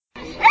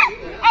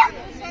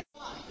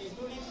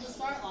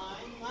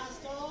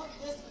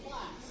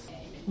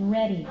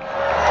Ready.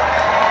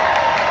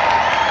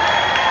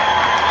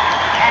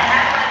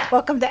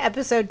 Welcome to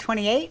episode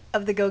 28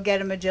 of the Go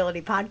Get 'em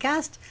Agility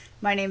podcast.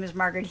 My name is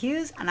Margaret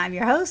Hughes, and I'm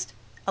your host,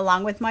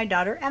 along with my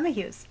daughter, Emma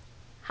Hughes.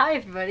 Hi,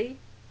 everybody.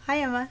 Hi,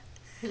 Emma.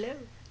 Hello.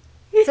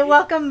 So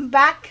welcome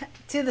back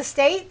to the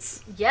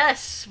States.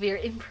 Yes, we are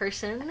in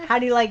person. How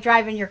do you like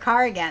driving your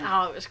car again?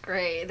 Oh, it was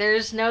great.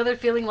 There's no other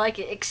feeling like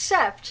it,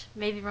 except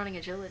maybe running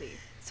agility.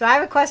 So I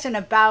have a question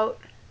about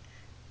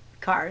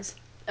cars.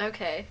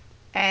 Okay.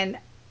 And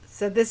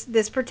so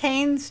this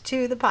pertains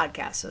to the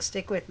podcast, so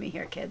stick with me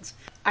here, kids.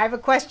 I have a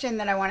question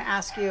that I want to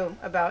ask you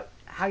about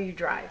how you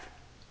drive.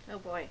 Oh,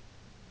 boy.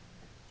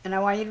 And I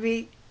want you to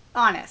be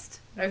honest.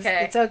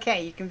 Okay. It's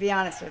okay. You can be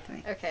honest with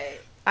me. Okay.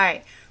 All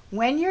right.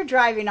 When you're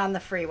driving on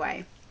the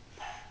freeway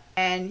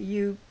and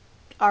you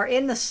are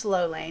in the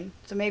slow lane,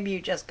 so maybe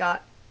you just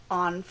got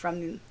on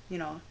from,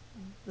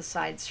 the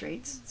side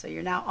streets. So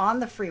you're now on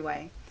the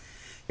freeway.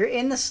 You're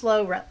in the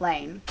slow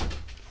lane,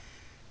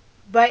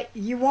 but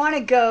you want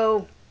to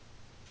go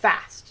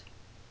fast.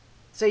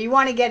 So you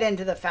want to get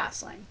into the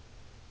fast lane.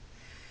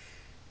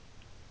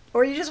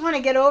 Or you just want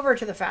to get over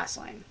to the fast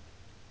lane.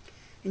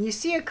 And you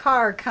see a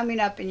car coming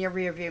up in your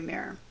rearview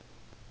mirror.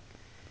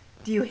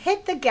 Do you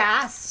hit the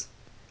gas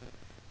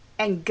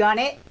and gun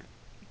it,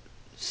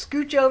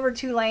 scooch over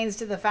 2 lanes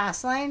to the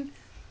fast lane?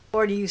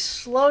 Or do you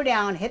slow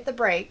down, hit the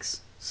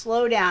brakes,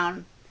 slow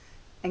down,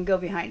 and go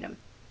behind him?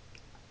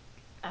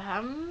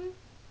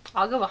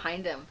 I'll go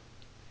behind him.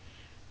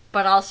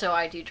 But also,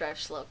 I do drive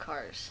slow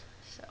cars,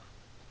 so.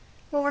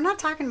 Well, we're not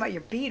talking about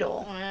your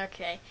Beetle.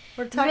 Okay.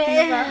 We're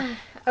talking about...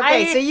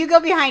 Okay, so you go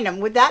behind him.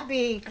 Would that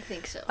be I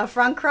think so. a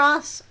front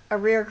cross, a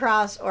rear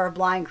cross, or a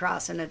blind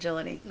cross in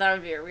agility? That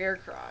would be a rear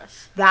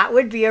cross. That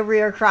would be a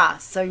rear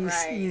cross. So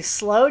Right. you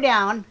slow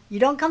down. You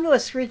don't come to a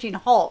screeching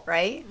halt,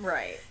 right?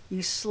 Right.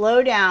 You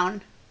slow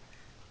down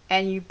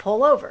and you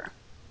pull over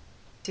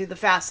to the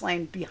fast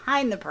lane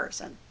behind the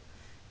person.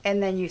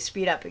 And then you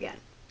speed up again.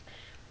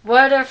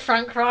 Would a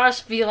front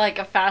cross be like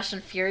a Fast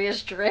and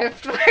Furious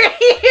drift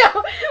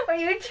where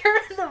you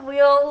turn the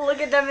wheel, look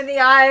at them in the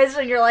eyes,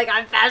 and you're like,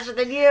 I'm faster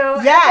than you.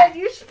 Yeah. And then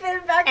you spin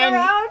back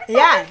around.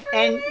 Yeah.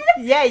 And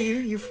yeah,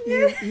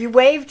 you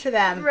wave to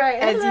them Right.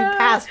 as you Hello.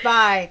 pass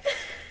by.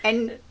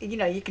 And,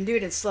 you can do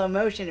it in slow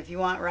motion if you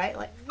want, right?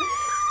 Like,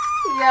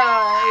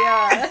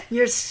 Yeah.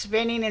 you're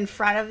spinning in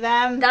front of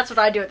them. That's what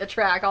I do at the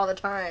track all the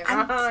time.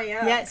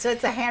 Yeah. Yeah, so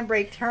it's a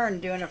handbrake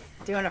turn doing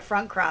a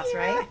front cross,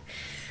 right?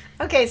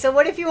 Okay, so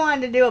what if you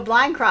wanted to do a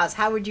blind cross?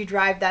 How would you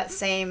drive that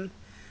same...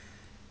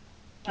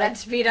 I'd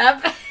speed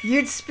up.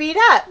 You'd speed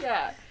up.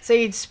 Yeah. So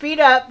you'd speed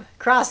up,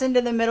 cross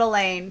into the middle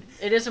lane.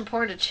 It is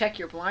important to check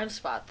your blind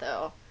spot,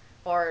 though.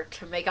 Or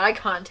to make eye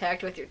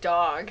contact with your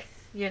dog,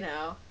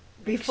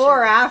 Before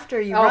or after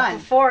you run?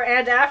 Before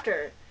and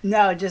after.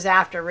 No, just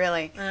after,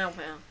 really. Oh,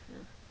 well.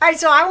 All right,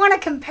 so I want to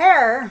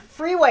compare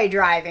freeway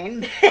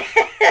driving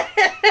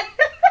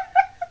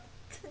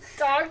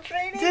Dog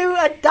training? to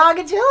a dog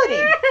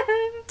agility.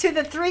 To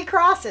the 3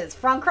 crosses: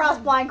 front cross,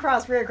 blind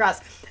cross, rear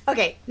cross.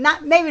 Okay,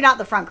 maybe not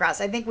the front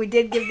cross. I think we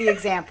did give the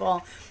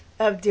example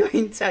of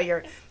doing so.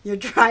 You're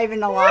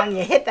driving along,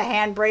 you hit the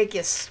handbrake,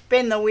 you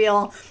spin the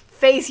wheel,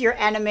 face your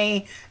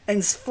enemy,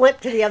 and flip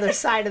to the other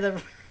side of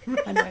the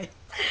runway.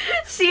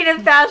 Seen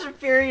in Fast and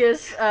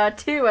Furious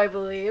 2, I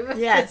believe.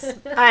 Yes.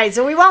 All right,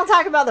 so we won't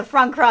talk about the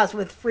front cross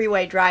with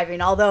freeway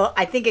driving, although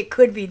I think it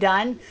could be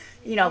done.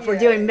 If we're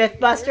doing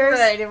Mythbusters.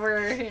 Right, if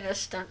we're in a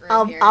stunt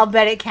room here. I'll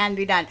bet it can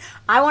be done.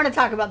 I want to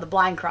talk about the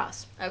blind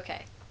cross.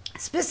 Okay.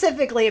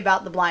 Specifically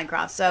about the blind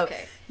cross. So,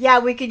 Okay. yeah,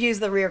 we could use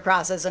the rear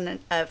cross as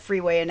a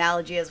freeway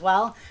analogy as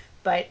well,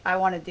 but I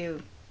want to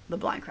do the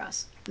blind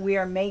cross. We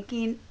are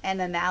making an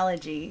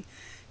analogy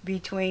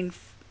between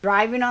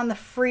driving on the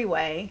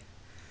freeway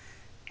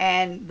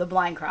and the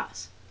blind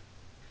cross.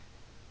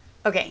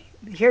 Okay,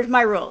 here's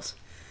my rules.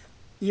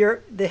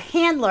 The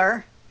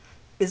handler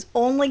is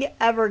only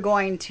ever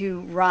going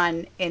to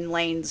run in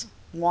lanes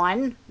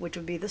 1, which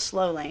would be the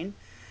slow lane,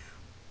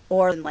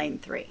 or in lane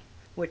 3,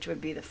 which would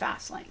be the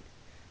fast lane.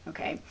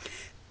 Okay?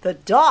 The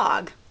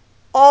dog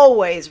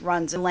always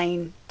runs in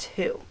lane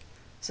 2.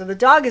 So the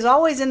dog is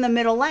always in the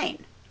middle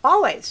lane.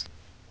 Always.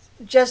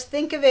 Just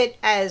think of it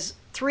as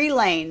 3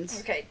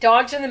 lanes. Okay,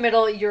 dog's in the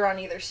middle, you're on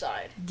either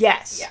side.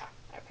 Yes. Yeah,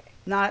 okay.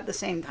 Not at the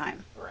same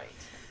time. Right.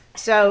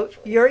 So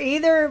you're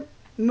either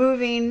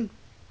moving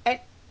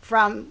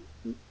from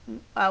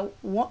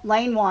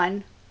lane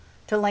 1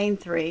 to lane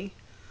 3,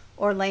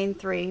 or lane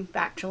 3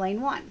 back to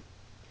lane 1.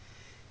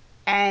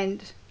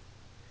 And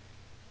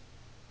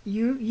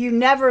you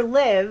never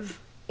live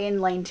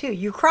in lane 2.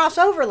 You cross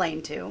over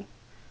lane 2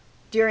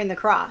 during the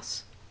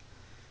cross,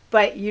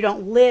 but you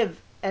don't live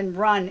and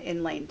run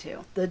in lane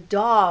 2. The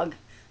dog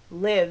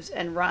lives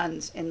and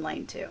runs in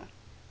lane 2.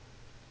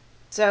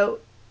 So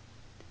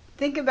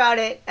think about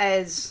it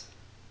as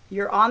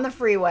you're on the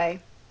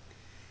freeway.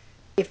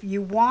 If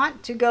you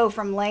want to go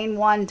from lane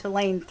 1 to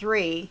lane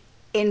 3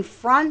 in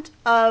front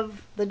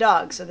of the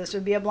dog, so this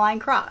would be a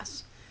blind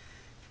cross,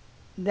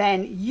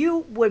 then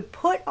you would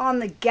put on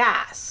the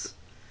gas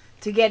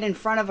to get in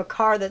front of a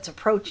car that's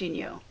approaching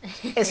you,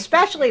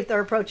 especially if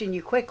they're approaching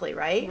you quickly,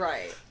 right?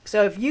 Right.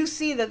 So if you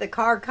see that the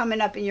car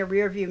coming up in your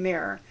rear view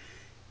mirror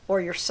or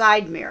your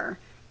side mirror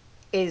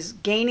is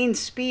gaining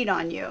speed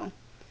on you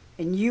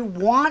and you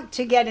want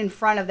to get in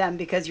front of them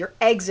because your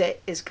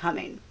exit is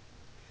coming,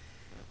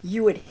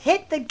 you would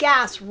hit the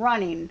gas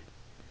running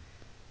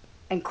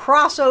and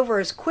cross over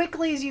as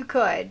quickly as you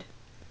could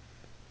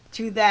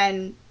to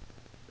then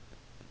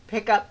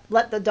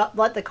let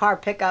the car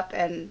pick up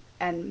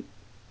and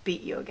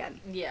beat you again.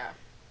 Yeah.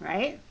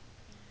 Right?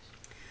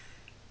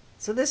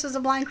 So this is a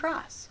blind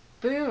cross.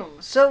 Boom.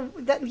 So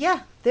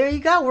there you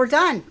go. We're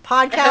done.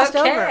 Podcast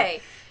over.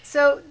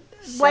 So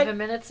 7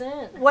 minutes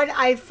in. What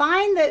I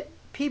find that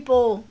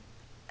people,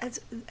 as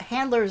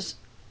handlers,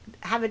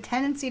 have a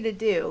tendency to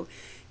do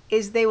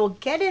is they will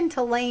get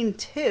into lane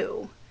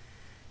 2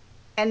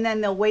 and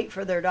then they'll wait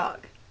for their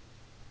dog.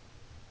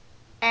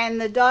 And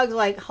the dog's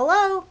like,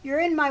 hello, you're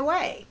in my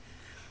way.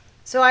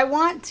 So I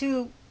want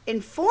to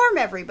inform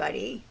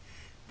everybody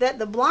that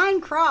the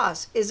blind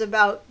cross is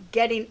about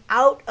getting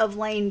out of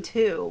lane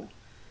 2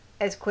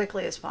 as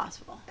quickly as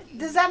possible.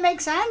 Does that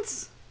make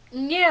sense?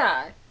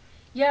 Yeah.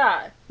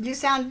 Yeah.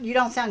 You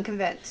don't sound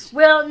convinced.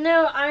 Well,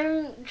 no,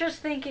 I'm just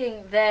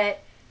thinking that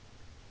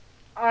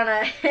on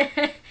a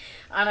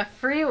on a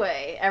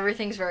freeway,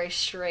 everything's very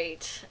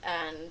straight,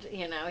 and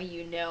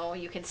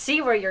you can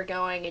see where you're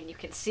going and you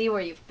can see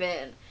where you've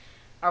been.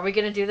 Are we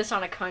going to do this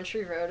on a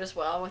country road as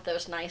well with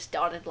those nice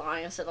dotted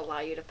lines that allow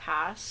you to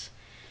pass?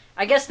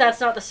 I guess that's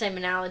not the same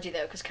analogy,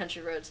 though, because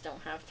country roads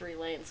don't have 3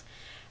 lanes.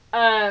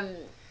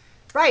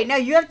 Right. No,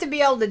 you have to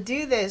be able to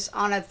do this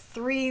on a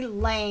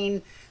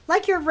 3-lane,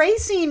 like you're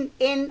racing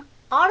in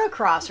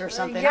autocross or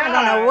something. Yeah, I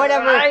don't know,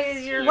 whatever.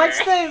 What's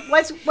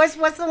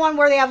the one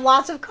where they have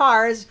lots of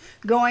cars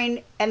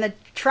going and the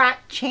track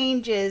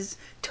changes?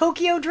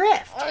 Tokyo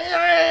Drift.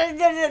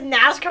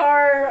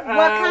 NASCAR.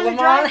 What kind Le of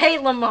drive? Hey,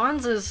 Le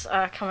Mans is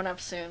coming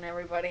up soon,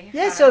 everybody.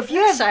 Yeah, so if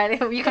you have...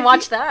 exciting. You can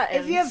watch that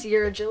and see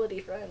your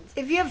agility friends.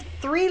 If you have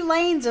 3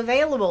 lanes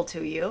available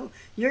to you,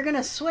 you're going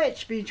to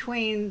switch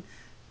between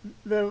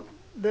the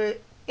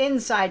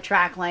inside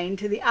track lane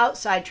to the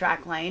outside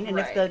track lane. And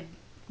if the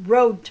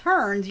road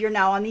turns, you're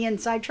now on the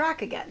inside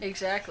track again.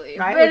 Exactly.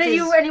 Right? And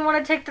you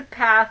want to take the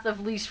path of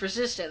least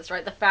resistance,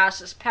 right? The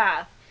fastest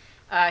path.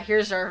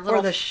 Here's our little...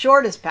 Or the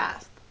shortest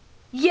path.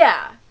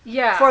 Yeah.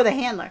 Yeah. For the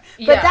handler.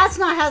 But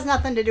has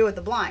nothing to do with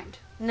the blind.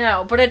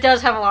 No, but it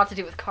does have a lot to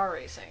do with car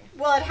racing.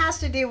 Well, it has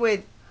to do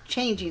with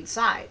changing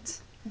sides.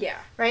 Yeah.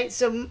 Right?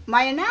 So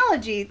my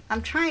analogy,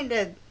 I'm trying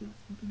to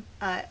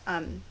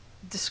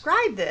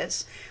describe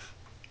this,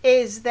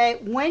 is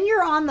that when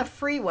you're on the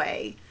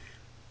freeway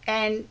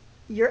and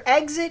your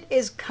exit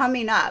is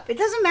coming up, it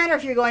doesn't matter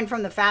if you're going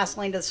from the fast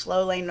lane to the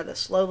slow lane or the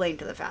slow lane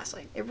to the fast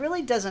lane. It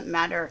really doesn't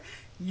matter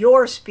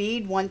your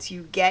speed once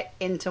you get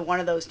into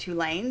one of those 2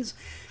 lanes.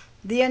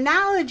 The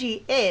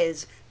analogy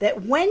is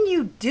that when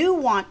you do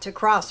want to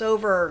cross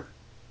over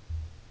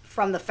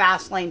from the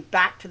fast lane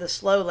back to the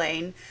slow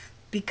lane,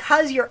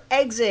 because your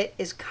exit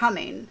is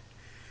coming,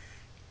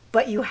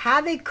 but you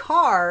have a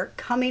car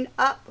coming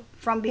up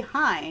from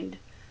behind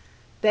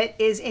that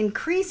is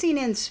increasing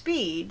in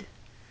speed,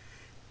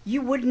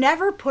 you would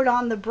never put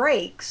on the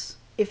brakes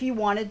if you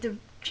wanted to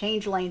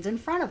change lanes in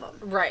front of them.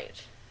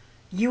 Right.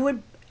 You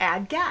would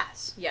add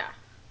gas. Yeah.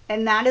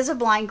 And that is a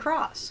blind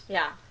cross.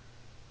 Yeah.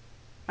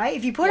 Right?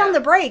 If you put on the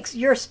brakes,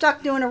 you're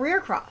stuck doing a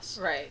rear cross.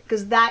 Right.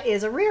 Because that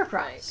is a rear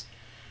cross. Right.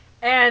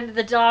 And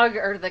the dog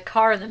or the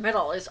car in the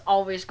middle is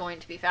always going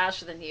to be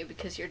faster than you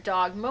because your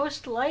dog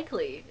most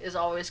likely is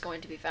always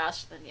going to be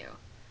faster than you.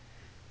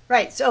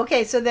 Right. So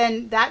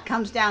then that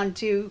comes down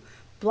to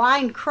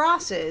blind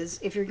crosses.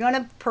 If you're going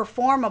to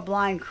perform a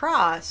blind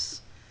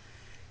cross,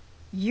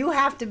 you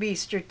have to be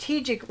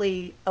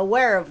strategically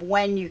aware of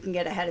when you can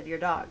get ahead of your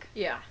dog.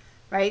 Yeah.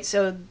 Right?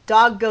 So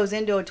dog goes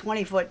into a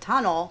 20-foot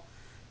tunnel,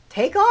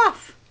 take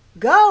off.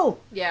 Go.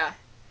 Yeah.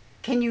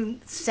 Can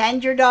you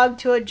send your dog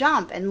to a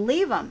jump and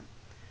leave them?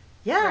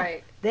 Yeah.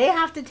 Right. They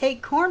have to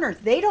take corners.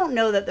 They don't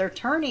know that they're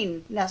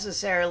turning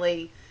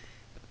necessarily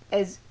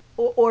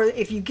or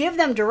if you give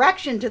them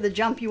direction to the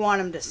jump you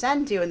want them to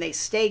send to and they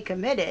stay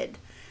committed,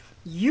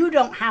 you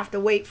don't have to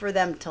wait for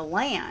them to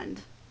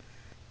land.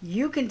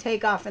 You can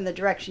take off in the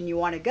direction you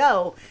want to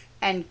go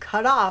and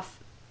cut off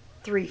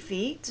 3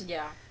 feet.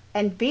 Yeah.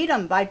 And beat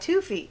them by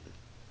 2 feet.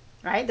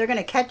 Right? They're going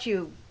to catch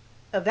you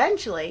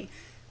eventually.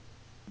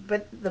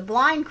 But the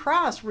blind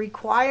cross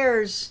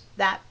requires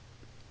that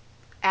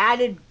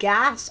added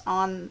gas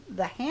on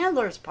the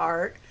handler's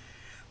part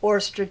or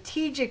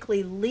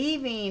strategically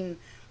leaving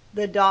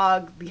the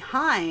dog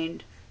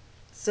behind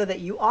so that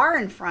you are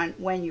in front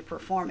when you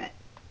perform it.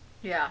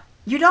 Yeah.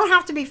 You don't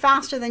have to be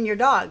faster than your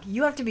dog.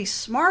 You have to be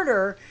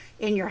smarter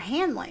in your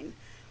handling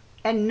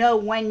and know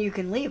when you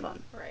can leave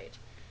them. Right.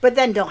 But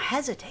then don't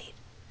hesitate.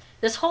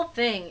 This whole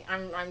thing,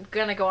 I'm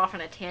gonna go off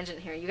on a tangent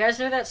here. You guys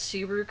know that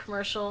Subaru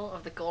commercial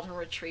of the Golden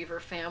Retriever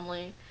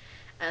family?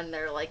 and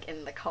they're like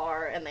in the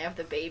car and they have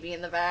the baby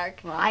in the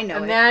back. Well, I know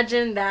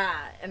Imagine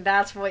that, and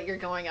that's what you're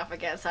going up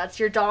against. That's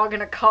your dog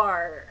in a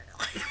car.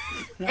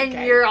 And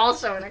Okay. you're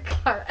also in a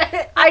car.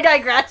 I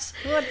digress.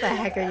 What the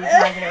heck are you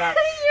talking about?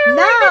 You're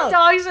No. like the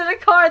dog's in a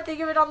car.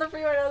 Think of it on the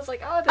freeway. And I was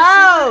like, oh, this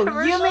is a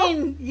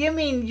commercial. you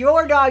mean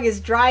your dog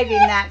is driving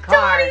that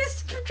car?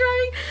 Dottie's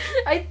driving.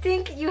 I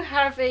think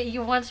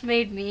you once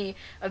made me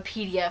a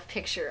PDF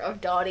picture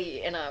of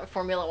Dottie in a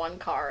Formula One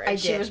car, and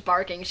she was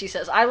barking. She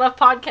says, "I love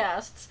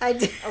podcasts." I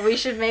did. We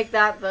should make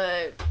that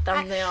the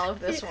thumbnail of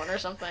this one or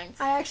something.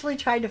 I actually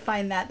tried to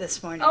find that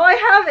this morning. Oh, I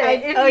have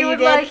it. If you would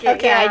did? like it.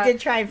 Okay, yeah. I did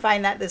try and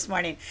find that this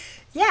morning.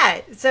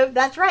 Yeah, so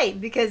that's right,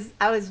 because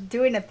I was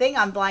doing a thing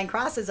on blind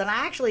crosses, and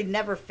I actually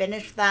never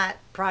finished that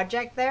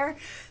project there.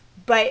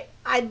 But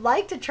I'd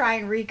like to try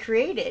and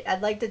recreate it.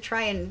 I'd like to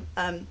try and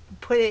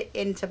put it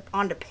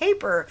onto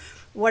paper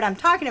what I'm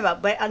talking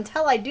about. But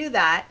until I do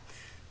that,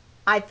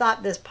 I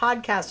thought this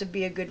podcast would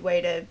be a good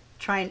way to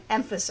try and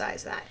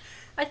emphasize that.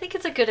 I think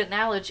it's a good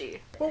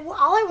analogy. Well,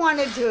 all I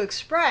wanted to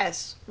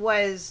express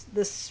was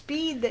the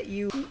speed that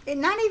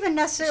not even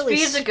necessarily...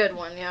 Speed's a good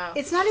one, yeah.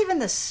 It's not even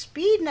the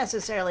speed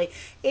necessarily.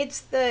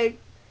 It's the...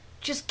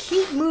 Just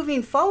keep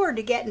moving forward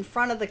to get in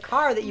front of the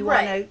car that you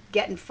want to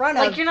get in front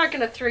of. Like, you're not going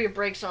to throw your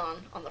brakes on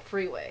the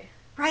freeway.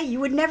 Right, you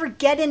would never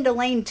get into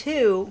lane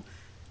 2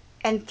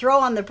 and throw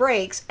on the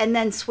brakes and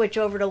then switch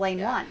over to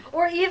lane 1.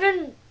 Or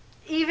even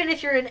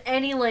if you're in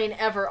any lane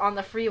ever on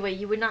the freeway,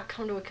 you would not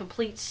come to a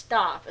complete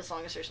stop as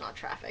long as there's not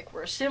traffic.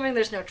 We're assuming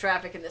there's no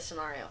traffic in this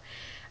scenario.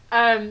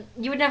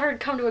 You would never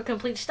come to a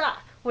complete stop,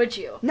 would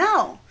you?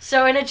 No.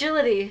 So in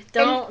agility,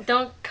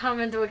 don't come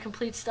into a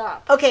complete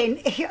stop. Okay,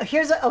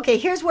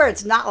 here's where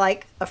it's not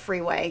like a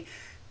freeway,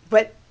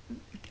 but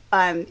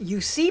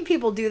you see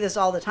people do this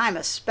all the time,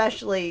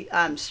 especially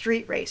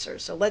street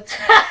racers. So let's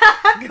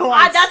go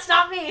on. That's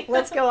not me.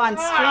 Let's go on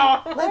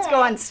street. Let's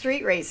go on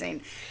street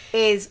racing.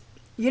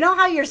 You know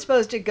how you're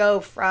supposed to go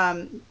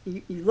from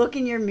you look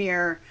in your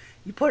mirror,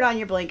 you put on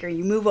your blinker,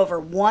 you move over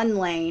one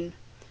lane,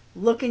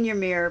 look in your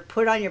mirror,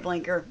 put on your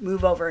blinker,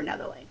 move over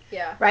another lane.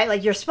 Yeah. Right?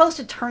 Like you're supposed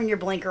to turn your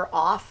blinker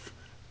off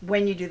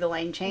when you do the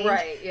lane change.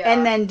 Right, yeah.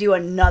 And then do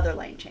another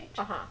lane change.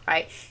 Uh-huh.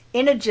 Right?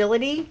 In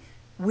agility,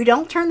 we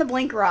don't turn the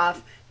blinker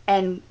off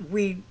and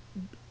we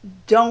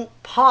don't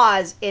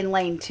pause in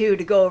lane 2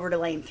 to go over to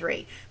lane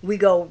 3. We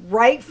go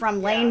right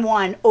from lane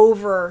 1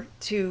 over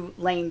to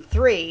lane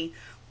 3,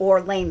 or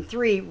lane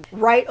 3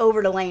 right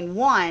over to lane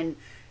 1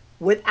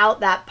 without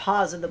that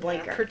pause of the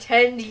blinker. Yeah,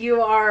 pretend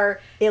you are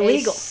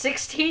illegal. A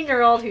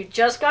 16-year-old who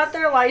just got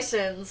their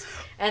license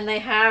and they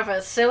have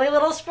a silly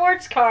little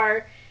sports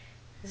car.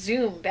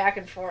 Zoom back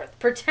and forth.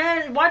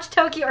 Pretend, watch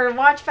Tokyo or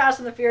watch Fast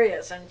and the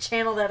Furious and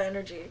channel that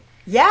energy.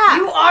 Yeah.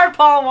 You are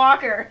Paul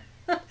Walker.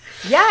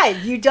 Yeah,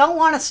 you don't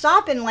want to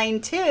stop in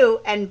lane 2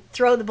 and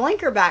throw the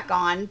blinker back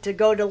on to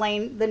go to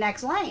the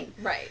next lane.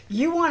 Right.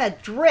 You want to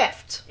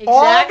drift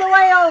all the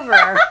way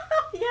over.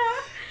 Yeah.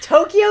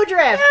 Tokyo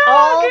drift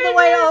all the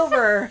way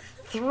over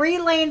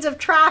 3 lanes of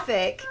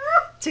traffic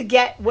to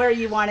get where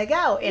you want to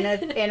go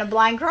in a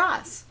blind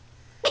cross.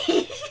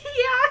 Yeah.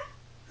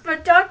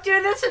 But don't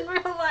do this in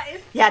real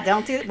life. Yeah,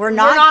 don't do. We're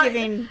not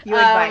giving you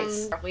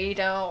advice. We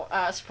don't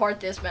support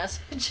this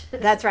message.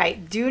 That's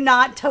right. Do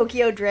not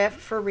Tokyo drift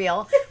for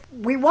real.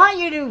 We want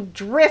you to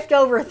drift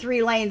over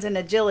 3 lanes in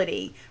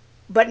agility,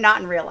 but not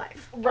in real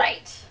life.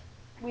 Right.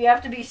 We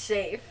have to be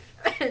safe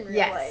in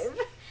real life.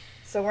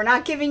 So we're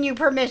not giving you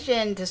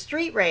permission to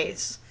street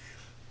race,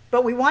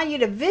 but we want you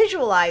to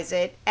visualize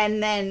it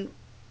and then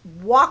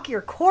walk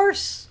your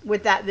course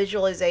with that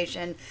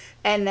visualization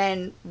and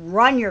then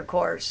run your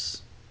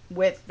course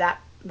with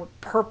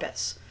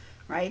purpose,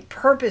 right?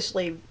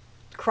 Purposely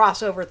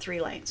cross over 3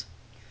 lanes.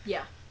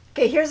 Yeah.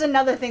 Okay, here's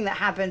another thing that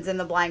happens in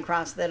the blind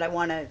cross that I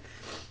want to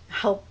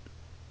help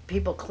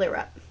people clear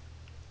up.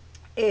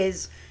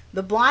 Is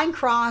the blind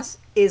cross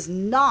is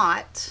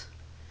not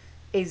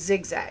a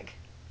zigzag.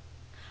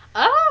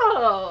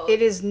 Oh.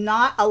 It is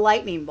not a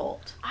lightning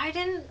bolt. I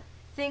didn't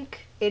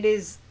think.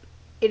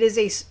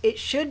 It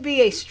should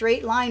be a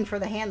straight line for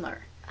the handler.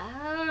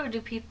 Oh,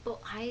 do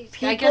people... I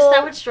guess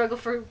that would struggle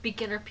for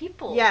beginner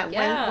people.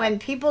 Yeah. When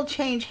people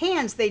change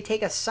hands, they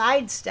take a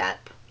side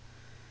step,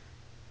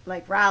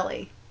 like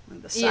rally,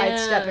 like the side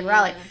step in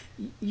rally.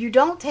 You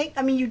don't take...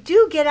 I mean, you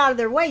do get out of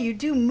their way. You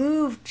do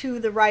move to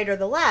the right or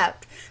the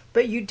left,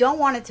 but you don't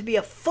want it to be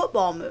a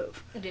football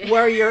move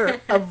where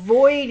you're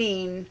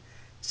avoiding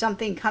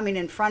something coming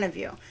in front of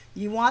you.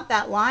 You want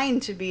that line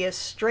to be as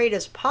straight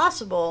as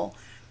possible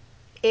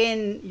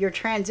in your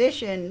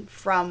transition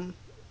from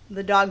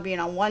the dog being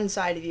on one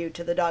side of you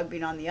to the dog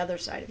being on the other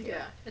side of you.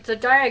 Yeah, it's a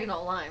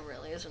diagonal line,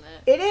 really, isn't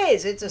it? It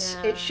is.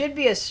 It should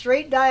be a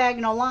straight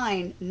diagonal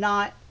line,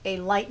 not a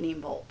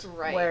lightning bolt,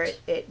 where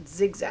it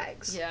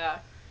zigzags. Yeah,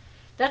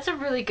 that's a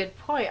really good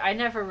point. I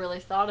never really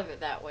thought of it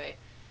that way.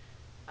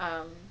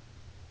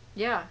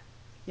 Yeah.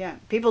 Yeah,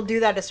 people do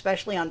that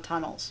especially on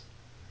tunnels.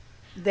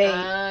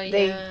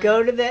 They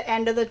go to the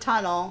end of the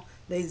tunnel,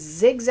 they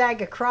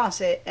zigzag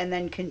across it, and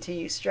then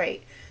continue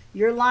straight.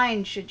 Your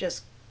line should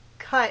just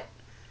cut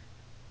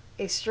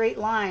a straight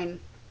line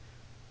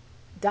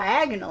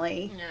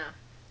diagonally Yeah.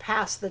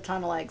 past the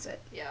tunnel exit,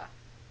 Yeah.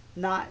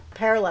 not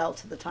parallel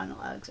to the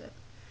tunnel exit.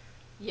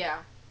 Yeah.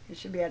 It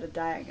should be at a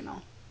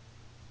diagonal.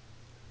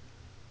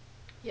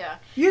 Yeah.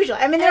 Usually,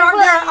 I mean, there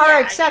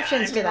are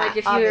exceptions I mean, to that. like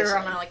if obviously. you're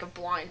on like a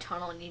blind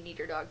tunnel and you need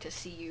your dog to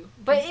see you,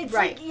 but it's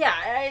Right.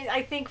 like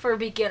I think for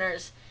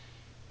beginners,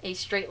 a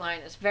straight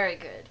line is very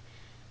good.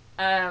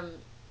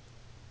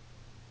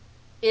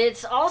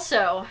 It's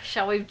also,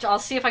 I'll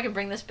see if I can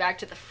bring this back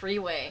to the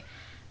freeway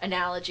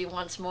analogy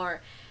once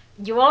more.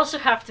 You also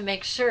have to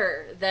make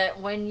sure that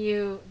when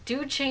you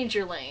do change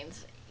your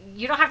lanes,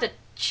 you don't have to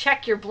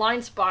check your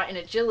blind spot in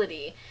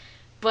agility,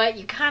 but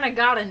you kind of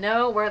gotta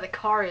know where the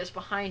car is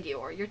behind you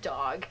or your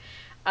dog.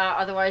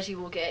 Otherwise, you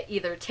will get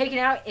either taken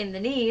out in the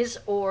knees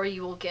or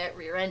you will get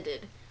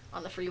rear-ended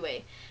on the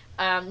freeway.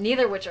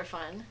 Neither of which are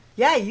fun.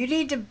 Yeah, you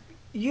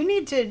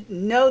need to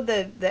know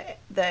the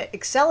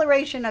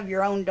acceleration of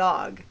your own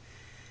dog,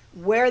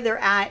 where they're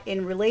at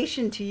in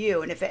relation to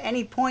you, and if at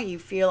any point you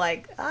feel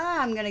like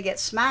I'm going to get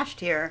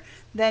smashed here,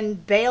 then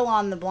bail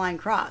on the blind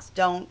cross.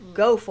 Don't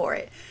go for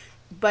it.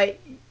 But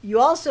you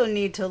also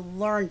need to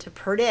learn to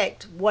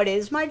predict, what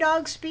is my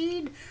dog's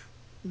speed?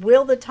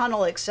 Will the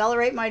tunnel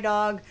accelerate my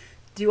dog?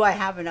 Do I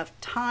have enough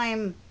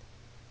time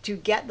to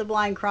get the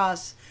blind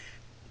cross?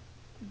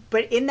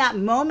 But in that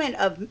moment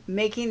of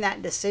making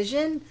that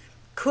decision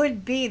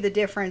could be the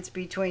difference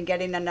between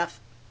getting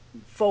enough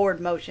forward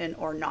motion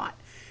or not.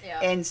 Yeah.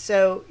 And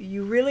so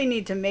you really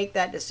need to make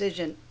that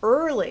decision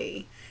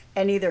early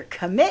and either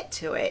commit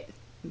to it,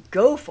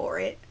 go for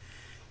it,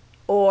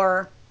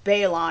 or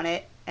bail on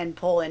it and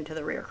pull into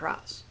the rear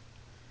cross.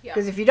 Yeah.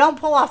 Because if you don't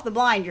pull off the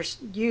blind,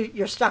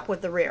 you're stuck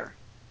with the rear.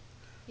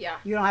 Yeah.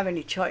 You don't have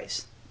any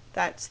choice.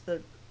 That's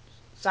the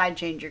side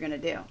change you're going to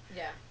do.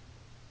 Yeah.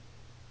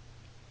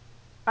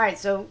 All right,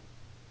 so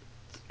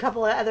a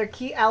couple of other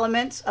key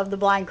elements of the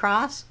blind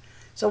cross.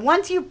 So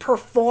once you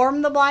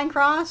perform the blind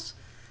cross,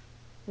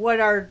 what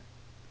are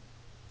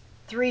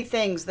 3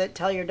 things that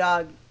tell your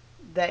dog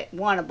that,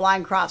 one, a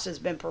blind cross has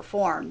been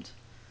performed,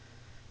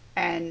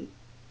 and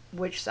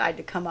which side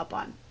to come up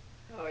on?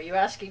 Oh, are you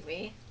asking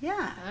me?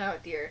 Yeah. Oh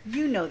dear.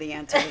 You know the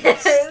answer to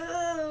this.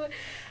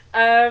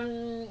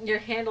 Your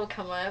hand will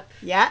come up.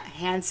 Yeah,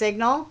 hand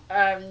signal.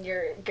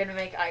 You're gonna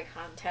make eye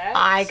contact.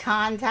 Eye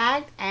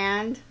contact,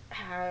 and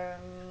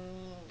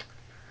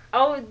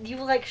oh, you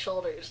like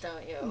shoulders,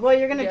 don't you? well,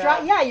 you're gonna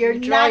drop. Yeah, you're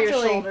draw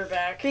naturally, your shoulder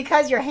back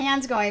because your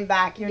hand's going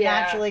back. You're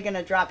Yeah. naturally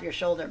gonna drop your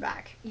shoulder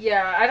back.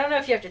 Yeah, I don't know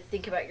if you have to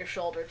think about your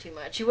shoulder too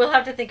much. You will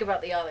have to think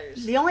about the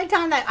others. The only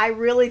time that I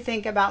really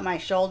think about my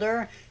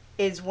shoulder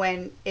is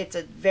when it's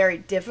a very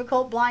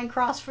difficult blind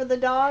cross for the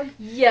dog.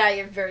 Yeah,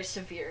 you're very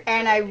severe.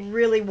 And I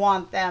really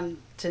want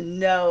them to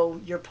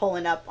know you're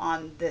pulling up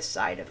on this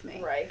side of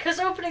me. Right, because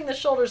opening the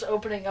shoulder's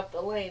opening up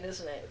the lane,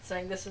 isn't it? It's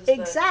saying this is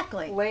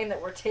exactly the lane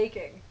that we're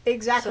taking.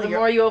 Exactly. So the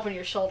more you open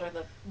your shoulder,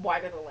 the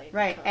wider the lane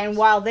right becomes. And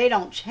while they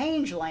don't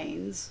change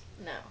lanes,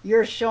 no,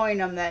 you're showing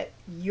them that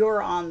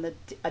you're on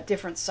a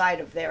different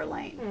side of their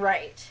lane.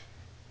 Right.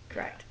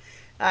 Correct.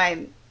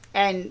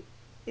 And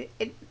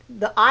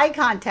the eye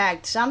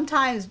contact,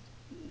 sometimes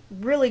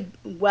really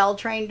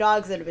well-trained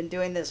dogs that have been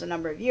doing this a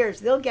number of years,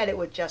 they'll get it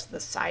with just the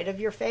side of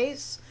your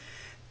face.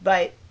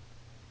 But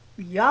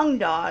young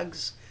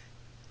dogs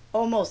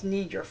almost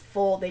need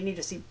they need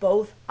to see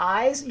both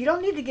eyes. You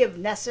don't need to give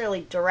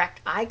necessarily direct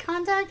eye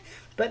contact,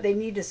 but they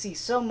need to see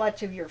so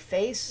much of your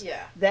face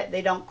that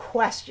they don't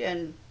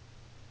question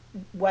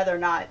whether or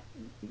not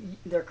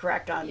they're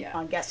correct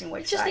on guessing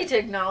which side. You just need to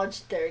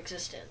acknowledge their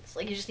existence.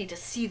 Like, you just need to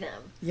see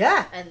them.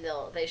 Yeah. And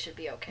they should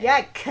be okay.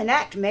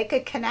 Yeah, make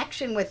a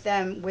connection with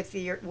them with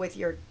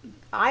your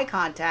eye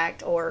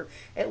contact, or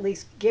at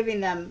least giving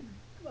them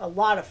a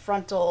lot of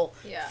frontal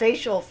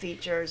facial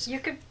features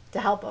to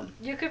help them.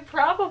 You could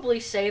probably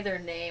say their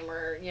name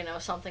or,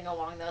 something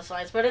along those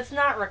lines, but it's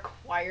not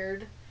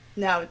required.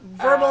 No,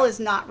 verbal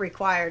is not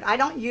required. I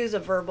don't use a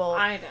verbal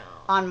I know.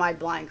 on my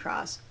blind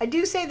cross. I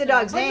do say the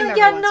dog's name every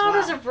Yeah, once in a while.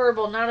 not as a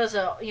verbal, not as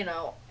a,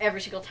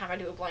 every single time I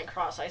do a blind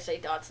cross, I say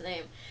Dot's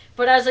name.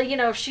 But as a,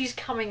 if she's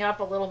coming up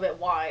a little bit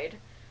wide,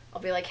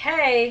 I'll be like,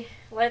 hey,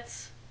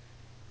 let's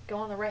go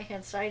on the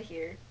right-hand side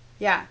here.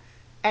 Yeah.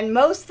 And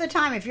most of the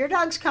time, if your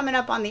dog's coming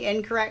up on the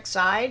incorrect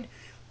side,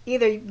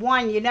 either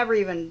one, you never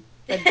even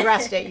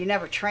addressed it, you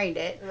never trained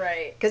it.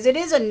 Right. Because it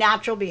is a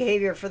natural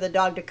behavior for the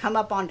dog to come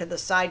up onto the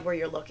side where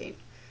you're looking.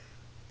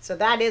 So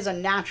that is a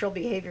natural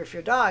behavior for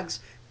your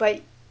dogs.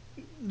 But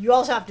you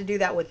also have to do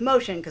that with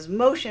motion, because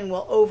motion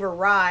will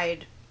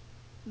override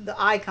the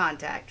eye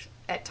contact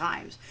at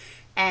times.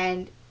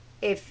 And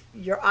if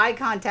your eye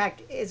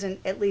contact isn't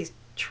at least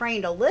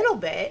trained a little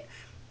bit,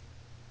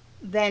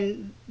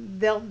 then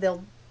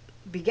they'll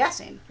be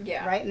guessing.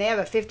 Yeah. Right? And they have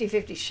a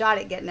 50-50 shot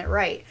at getting it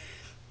right.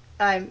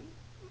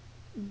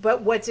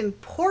 But what's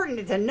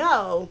important to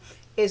know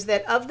is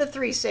that of the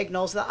 3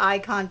 signals, the eye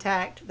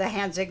contact, the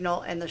hand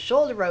signal, and the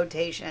shoulder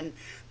rotation,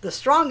 the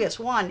strongest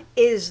one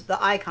is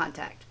the eye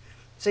contact.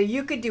 So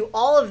you could do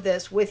all of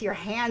this with your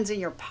hands in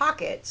your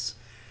pockets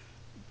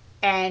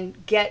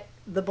and get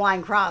the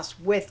blind cross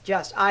with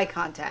just eye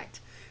contact,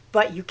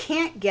 but you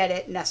can't get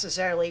it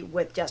necessarily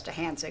with just a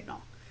hand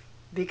signal,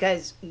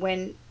 because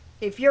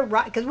if you're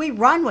because we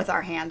run with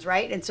our hands,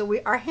 right, and so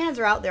our hands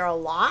are out there a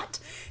lot,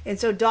 and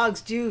so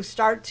dogs do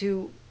start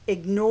to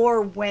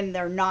ignore when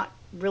they're not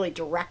really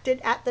directed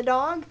at the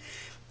dog.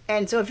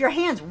 And so if your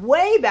hand's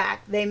way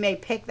back, they may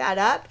pick that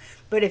up.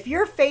 But if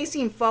you're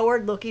facing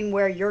forward, looking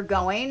where you're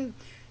going,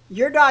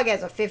 your dog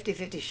has a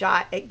 50-50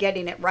 shot at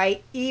getting it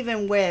right,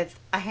 even with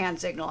a hand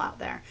signal out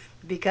there.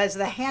 Because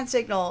the hand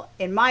signal,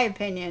 in my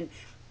opinion,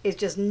 is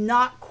just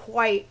not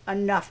quite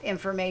enough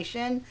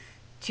information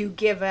to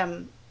give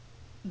him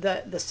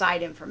the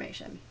side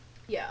information.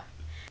 Yeah.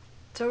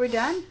 So are we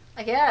done?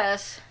 I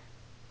guess.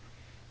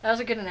 That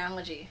was a good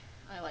analogy.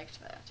 I liked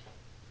that.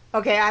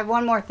 Okay, I have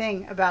one more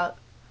thing about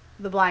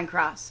the blind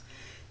cross.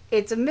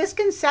 It's a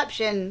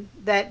misconception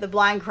that the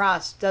blind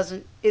cross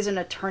isn't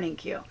a turning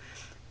cue.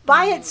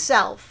 By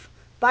itself,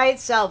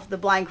 the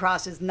blind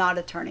cross is not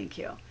a turning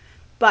cue.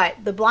 But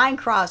the blind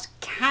cross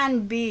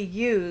can be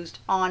used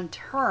on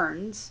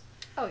turns.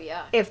 Oh,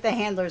 yeah. If the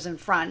handler's in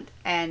front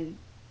and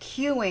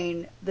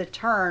cueing the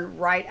turn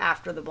right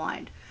after the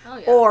blind. Oh,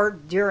 yeah. Or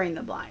during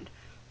the blind,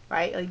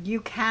 right? Like,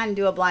 you can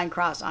do a blind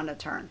cross on a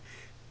turn.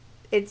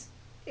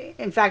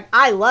 In fact,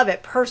 I love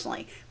it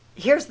personally.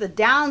 Here's the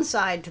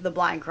downside to the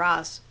blind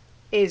cross,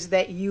 is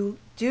that you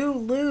do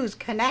lose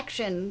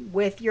connection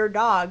with your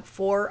dog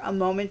for a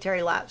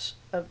momentary lapse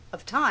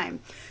of time.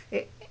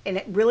 And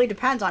it really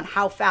depends on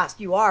how fast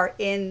you are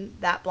in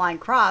that blind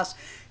cross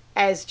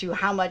as to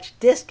how much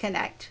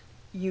disconnect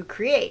you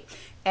create.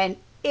 And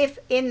if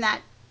in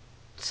that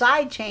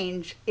side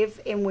change,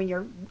 when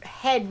your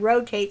head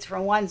rotates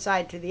from one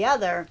side to the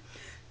other,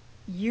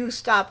 you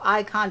stop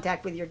eye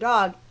contact with your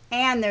dog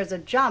and there's a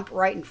jump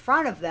right in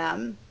front of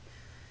them,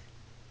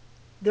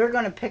 they're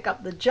going to pick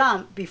up the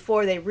jump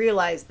before they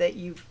realize that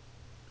you've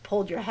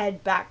pulled your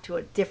head back to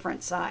a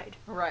different side.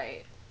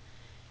 Right.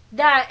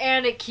 That,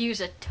 and it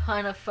cues a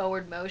ton of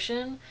forward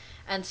motion.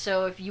 And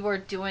so if you are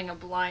doing a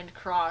blind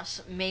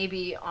cross,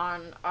 maybe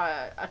on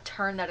a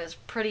turn that is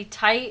pretty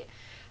tight,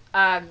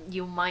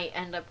 you might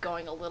end up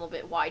going a little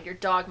bit wide. Your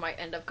dog might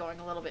end up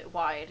going a little bit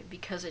wide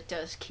because it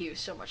does cue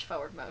so much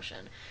forward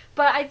motion.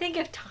 But I think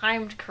if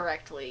timed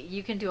correctly,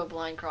 you can do a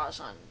blind cross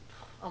on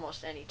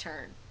almost any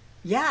turn.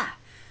 Yeah.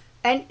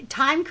 And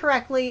timed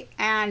correctly,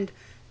 and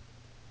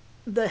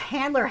the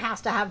handler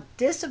has to have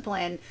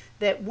discipline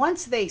that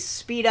once they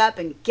speed up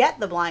and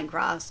get the blind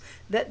cross,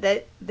 that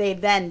they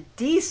then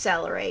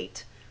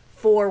decelerate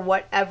for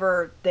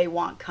whatever they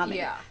want coming.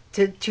 Yeah.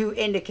 To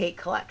indicate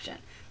collection,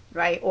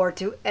 right? Or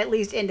to at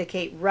least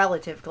indicate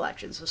relative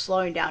collection. So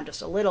slowing down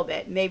just a little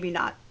bit, maybe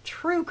not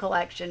true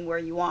collection where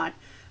you want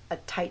a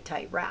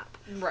tight wrap.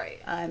 Right.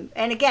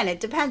 And again,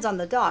 it depends on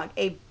the dog.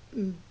 A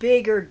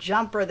bigger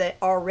jumper that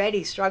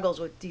already struggles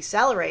with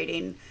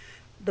decelerating,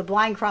 the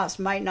blind cross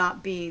might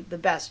not be the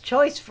best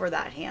choice for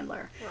that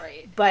handler.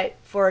 Right. But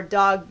for a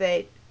dog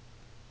that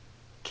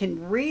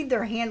can read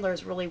their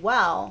handlers really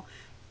well,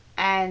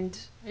 and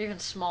even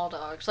small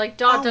dogs, like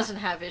Dot doesn't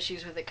have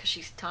issues with it because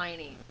she's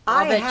tiny.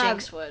 I bet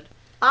Jinx would.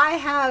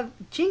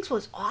 Jinx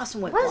was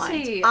awesome with was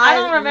blinds. He? I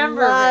don't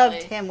remember. Loved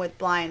really. him with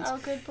blinds. Oh,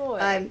 good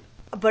boy.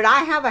 But I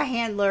have a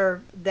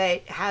handler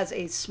that has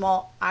a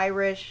small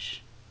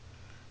Irish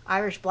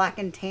black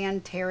and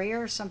tan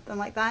terrier, something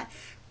like that.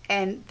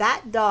 And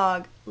that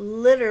dog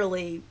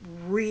literally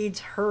reads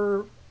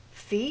her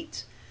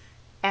feet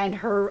and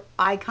her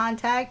eye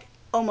contact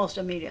almost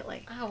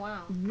immediately. Oh,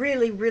 wow.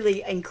 Really,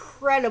 really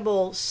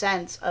incredible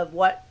sense of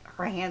what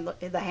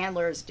the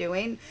handler is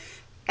doing.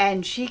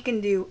 And she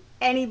can do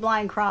any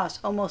blind cross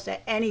almost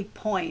at any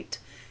point.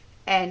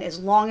 And as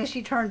long as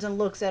she turns and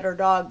looks at her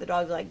dog, the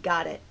dog's like,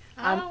 got it.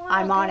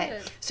 I'm on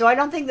it. So I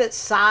don't think that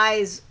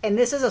size, and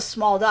this is a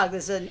small dog,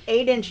 this is an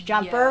 8-inch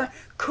jumper,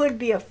 could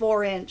be a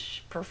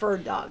 4-inch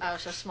preferred dog. Oh,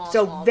 so small.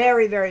 So small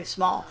very, dog. very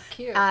small. Oh,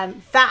 cute.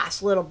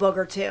 Fast little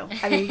booger too.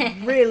 I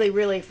mean, really,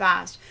 really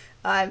fast.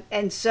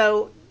 And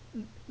so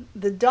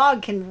the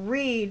dog can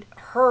read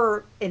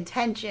her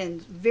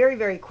intentions very,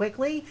 very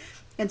quickly.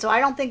 And so I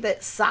don't think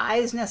that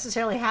size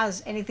necessarily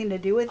has anything to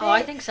do with it. Oh,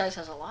 I think size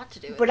has a lot to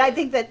do with it. But I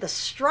think that the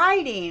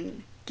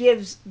striding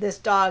gives this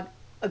dog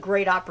a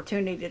great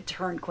opportunity to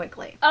turn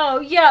quickly.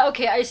 Oh, yeah,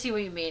 okay, I see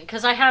what you mean.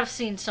 Because I have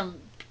seen some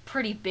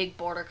pretty big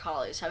border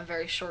collies have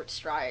very short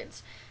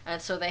strides.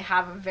 And so they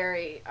have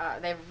they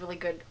have a really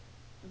good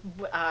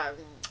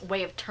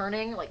way of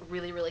turning, like,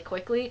 really, really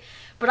quickly.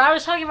 But I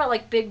was talking about,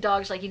 like, big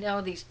dogs, like,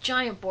 these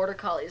giant border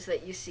collies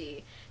that you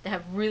see that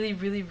have really,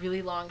 really,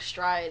 really long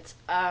strides.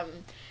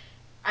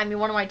 I mean,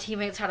 one of my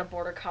teammates had a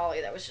border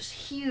collie that was just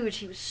huge.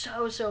 He was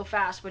so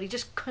fast, but he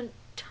just couldn't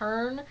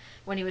turn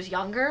when he was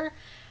younger.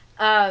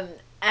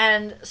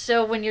 And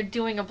so when you're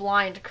doing a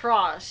blind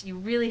cross, you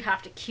really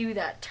have to cue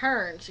that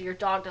turn so your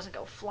dog doesn't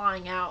go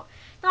flying out.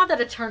 Not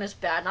that a turn is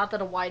bad, not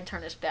that a wide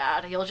turn is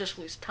bad. You'll just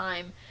lose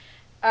time.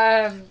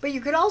 But you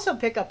could also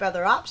pick up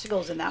other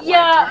obstacles in that wide turn.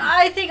 Yeah,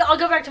 I think I'll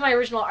go back to my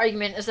original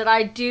argument, is that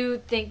I do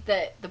think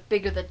that the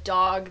bigger the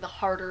dog, the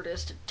harder it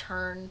is to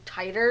turn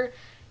tighter.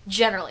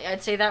 Generally,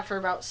 I'd say that for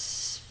about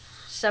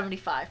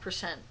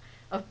 75%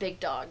 of big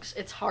dogs,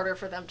 it's harder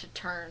for them to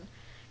turn.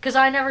 Because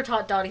I never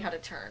taught Dottie how to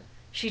turn.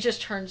 She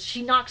just turns,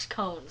 she knocks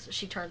cones.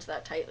 She turns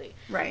that tightly.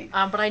 Right.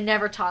 But I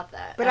never taught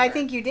that. But ever. I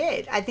think you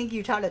did. I think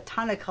you taught a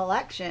ton of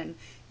collection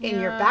in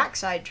your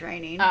backside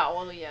training. Oh,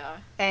 well, yeah.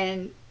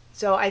 And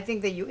so I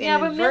think that you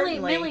inadvertently...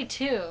 Yeah, but Millie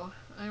too.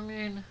 I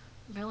mean,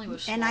 Millie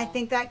was small. And I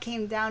think that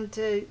came down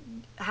to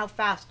how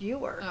fast you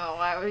were.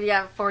 Oh,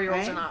 yeah,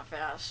 4-year-olds are not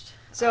fast.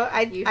 So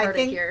I think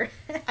it here.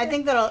 I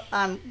think that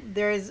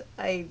there is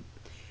a...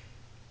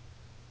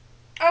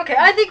 Okay,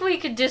 I think we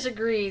could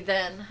disagree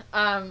then.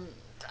 I'm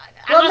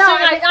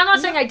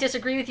not saying I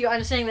disagree with you.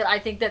 I'm saying that I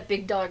think that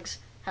big dogs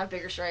have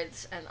bigger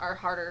strides and are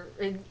harder.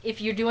 If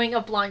you're doing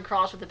a blind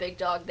cross with a big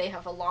dog, they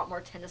have a lot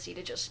more tendency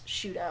to just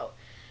shoot out.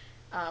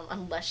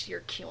 Unless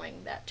you're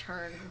cueing that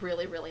turn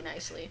really, really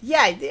nicely.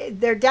 Yeah,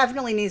 there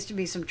definitely needs to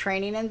be some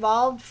training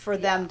involved for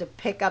them to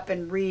pick up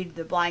and read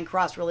the blind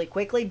cross really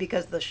quickly,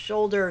 because the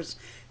shoulders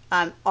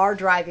are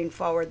driving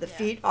forward, the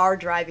feet are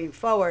driving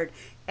forward,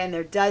 and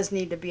there does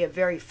need to be a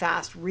very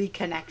fast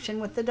reconnection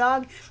with the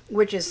dog,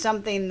 which is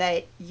something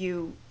that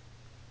you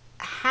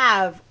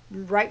have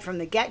right from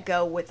the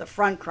get-go with the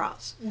front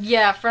cross.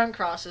 Yeah, front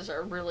crosses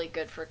are really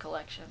good for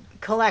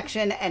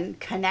collection and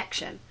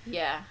connection.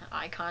 Yeah,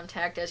 eye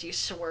contact as you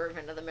swerve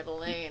into the middle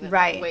lane and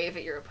wave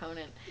at your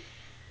opponent.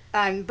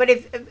 But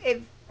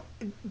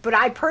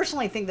I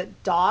personally think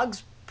that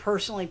dogs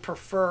personally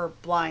prefer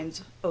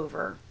blinds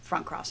over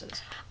front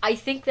crosses. I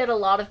think that a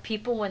lot of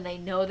people, when they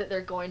know that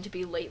they're going to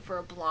be late for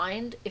a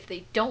blind, if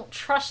they don't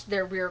trust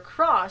their rear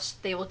cross,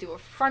 they will do a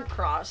front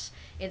cross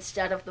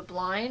instead of the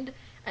blind,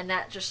 and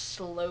that just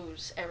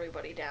slows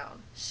everybody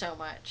down so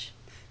much.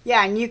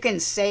 Yeah, and you can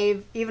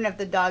save, even if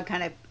the dog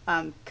kind of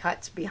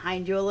cuts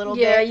behind you a little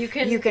bit, you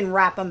can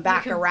wrap them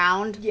back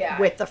around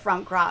with the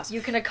front cross.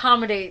 You can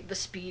accommodate the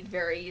speed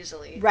very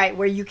easily. Right,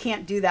 where you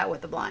can't do that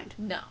with the blind.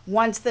 No.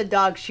 Once the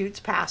dog shoots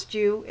past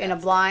you in a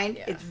blind,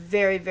 it's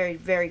very, very,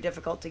 very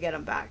difficult to get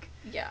them back.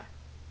 Yeah,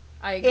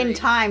 I agree. In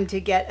time to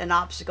get an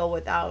obstacle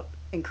without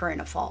incurring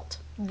a fault.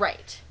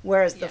 Right.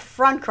 Whereas the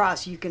front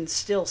cross, you can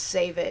still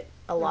save it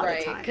a lot of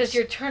times. Right, because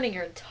you're turning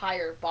your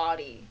entire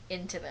body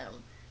into them,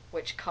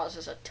 which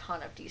causes a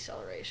ton of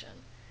deceleration.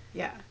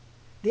 Yeah.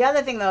 The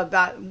other thing, though,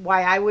 about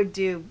why I would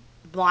do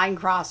blind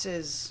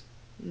crosses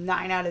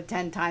 9 out of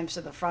 10 times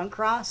to the front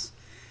cross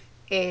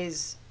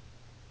is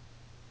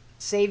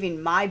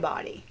saving my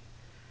body,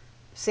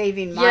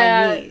 saving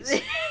my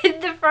knees.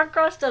 The front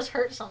cross does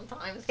hurt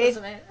sometimes,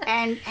 doesn't it?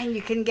 And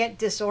you can get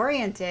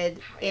disoriented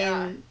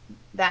in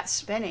that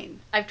spinning.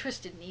 I've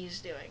twisted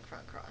knees doing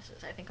front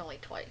crosses. I think only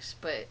twice,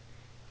 but it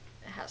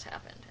has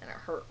happened, and it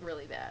hurt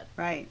really bad.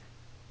 Right.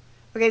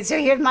 Okay, so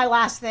here's my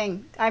last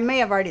thing. I may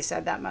have already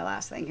said that, my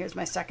last thing. Here's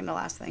my second to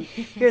last thing.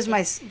 Here's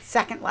my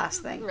second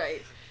last thing.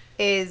 Right.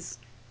 Is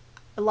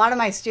a lot of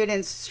my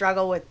students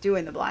struggle with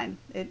doing the blind.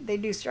 They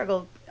do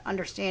struggle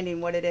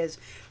understanding what it is.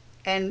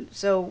 And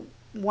so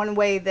one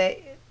way that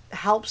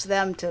helps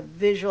them to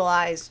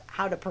visualize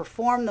how to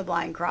perform the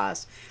blind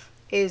cross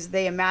is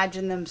they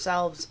imagine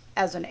themselves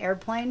as an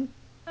airplane.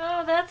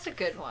 Oh, that's a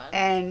good one.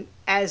 And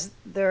as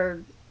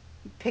they're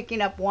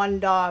picking up one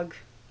dog,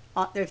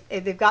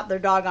 they've got their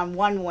dog on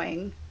one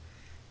wing,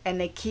 and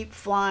they keep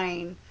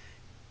flying,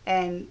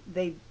 and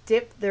they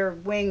dip their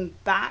wing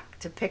back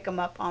to pick them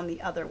up on the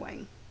other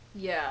wing.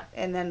 Yeah.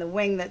 And then the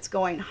wing that's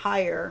going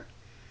higher,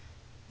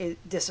 it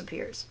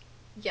disappears.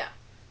 Yeah.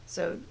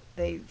 So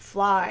they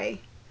fly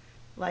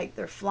like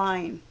they're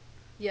flying.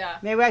 Yeah.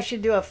 Maybe I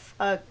should do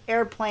a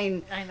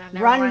airplane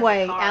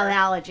runway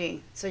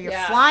analogy. So you're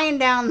flying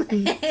down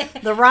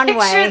the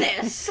runway.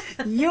 Picture this.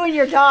 You and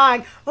your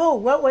dog. Oh,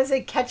 what was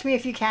it? Catch Me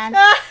If You Can.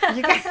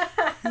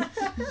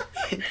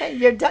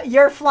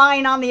 You're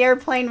flying on the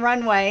airplane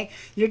runway.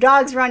 Your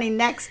dog's running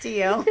next to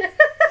you.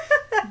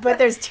 But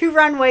there's 2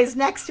 runways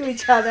next to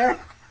each other.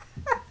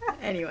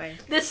 Anyway.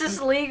 This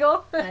is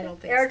legal. I don't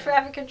think Air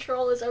traffic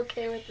control is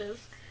okay with this.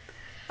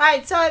 All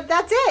right, so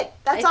that's it.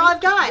 That's all I've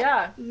got.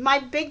 Yeah. My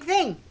big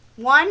thing.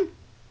 1,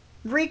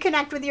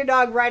 reconnect with your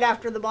dog right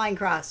after the blind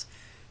cross.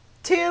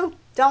 2,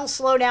 don't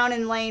slow down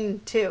in lane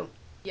 2.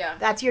 Yeah.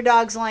 That's your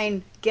dog's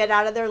lane. Get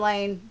out of their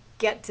lane.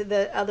 Get to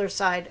the other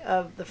side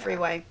of the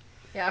freeway.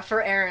 Yeah,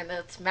 for Aaron,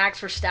 that's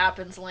Max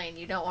Verstappen's lane.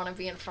 You don't want to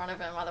be in front of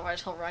him,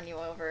 otherwise he'll run you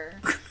over.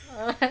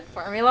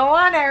 Formula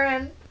 1,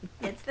 Aaron.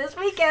 It's this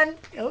weekend.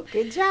 Oh,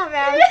 good job,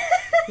 man.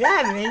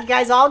 Yeah, I mean, you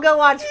guys all go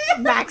watch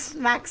Max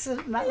what's his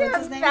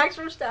name? Max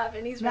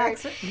Verstappen. He's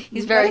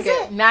very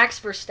good. Max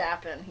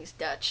Verstappen. He's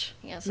Dutch.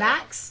 He has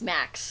Max?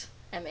 Max.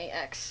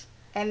 M-A-X.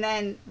 And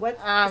then what?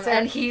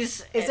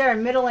 Is there a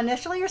middle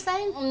initial you're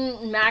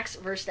saying? Max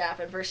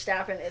Verstappen.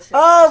 Verstappen is his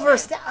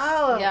Verstappen.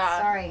 Oh, yeah.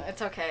 Sorry.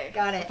 It's okay.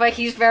 Got it. But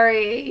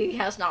he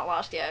has not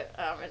lost yet.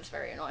 It's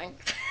very annoying.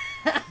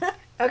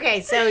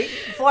 Okay, so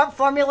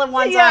Formula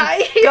 1's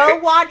on. Go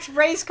watch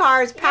race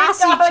cars pass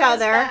each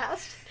other.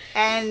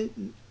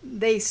 And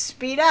they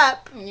speed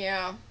up.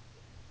 Yeah.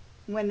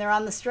 when they're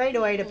on the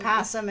straightaway to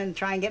pass them and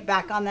try and get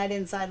back on that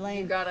inside lane.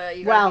 You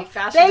gotta well, be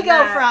faster they than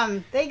go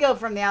that. they go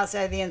from the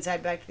outside to the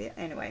inside back to the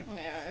anyway.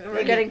 Yeah,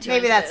 we're getting too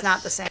maybe into that's this.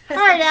 not the same. All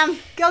right, Em,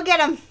 go get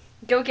them.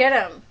 Go get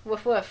him.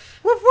 Woof woof.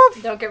 Woof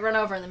woof. Don't get run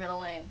over in the middle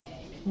lane.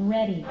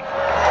 Ready.